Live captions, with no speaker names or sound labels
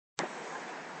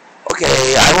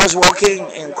Okay, I was walking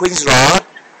in Queens Road.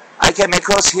 I came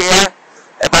across here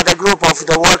about a group of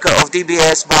the worker of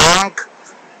DBS Bank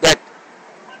that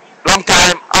long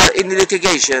time are in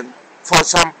litigation for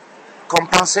some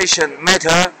compensation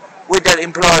matter with their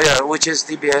employer, which is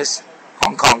DBS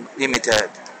Hong Kong Limited.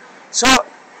 So,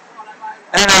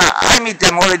 and I meet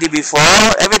them already before.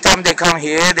 Every time they come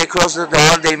here, they close the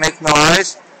door, they make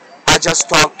noise. I just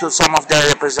talked to some of their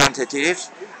representatives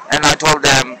and I told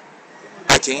them,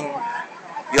 I think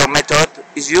your method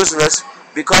is useless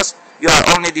because you are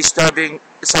only disturbing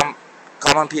some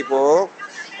common people,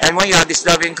 and when you are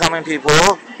disturbing common people,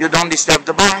 you don't disturb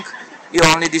the bank, you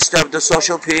only disturb the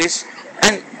social peace,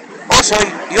 and also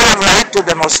you have right to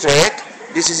demonstrate,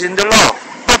 this is in the law,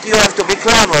 but you have to be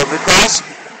clever because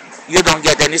you don't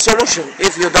get any solution.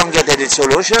 If you don't get any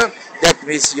solution, that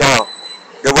means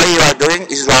the way you are doing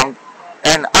is wrong,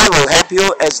 and I will help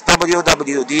you as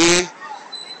WWD,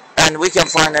 and we can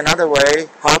find another way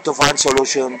how to find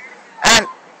solution. And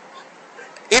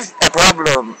if a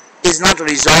problem is not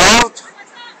resolved,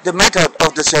 the method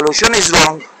of the solution is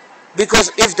wrong, because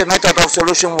if the method of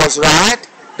solution was right,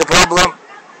 the problem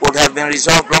would have been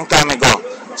resolved long time ago.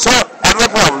 So every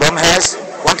problem has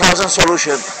 1,000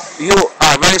 solutions. You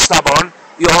are very stubborn,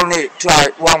 you only try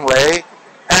one way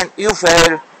and you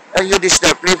fail, and you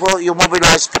disturb people, you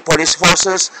mobilize the police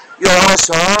forces, you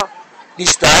also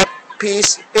disturb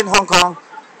peace in Hong Kong,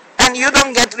 and you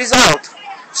don't get result.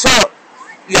 So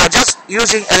you are just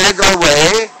using a legal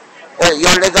way,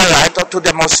 your legal right to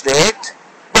demonstrate,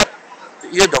 but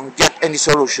you don't get any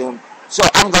solution. So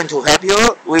I'm going to help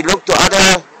you. We look to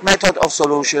other method of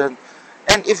solution,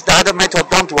 and if the other method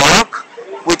don't work,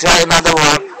 we try another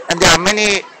one. And there are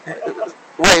many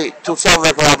ways to solve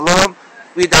a problem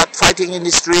without fighting in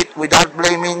the street, without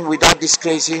blaming, without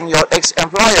disgracing your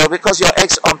ex-employer, because your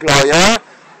ex-employer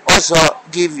also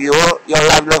give you your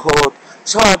livelihood.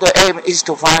 So the aim is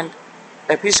to find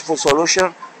a peaceful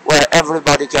solution where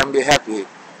everybody can be happy.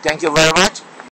 Thank you very much.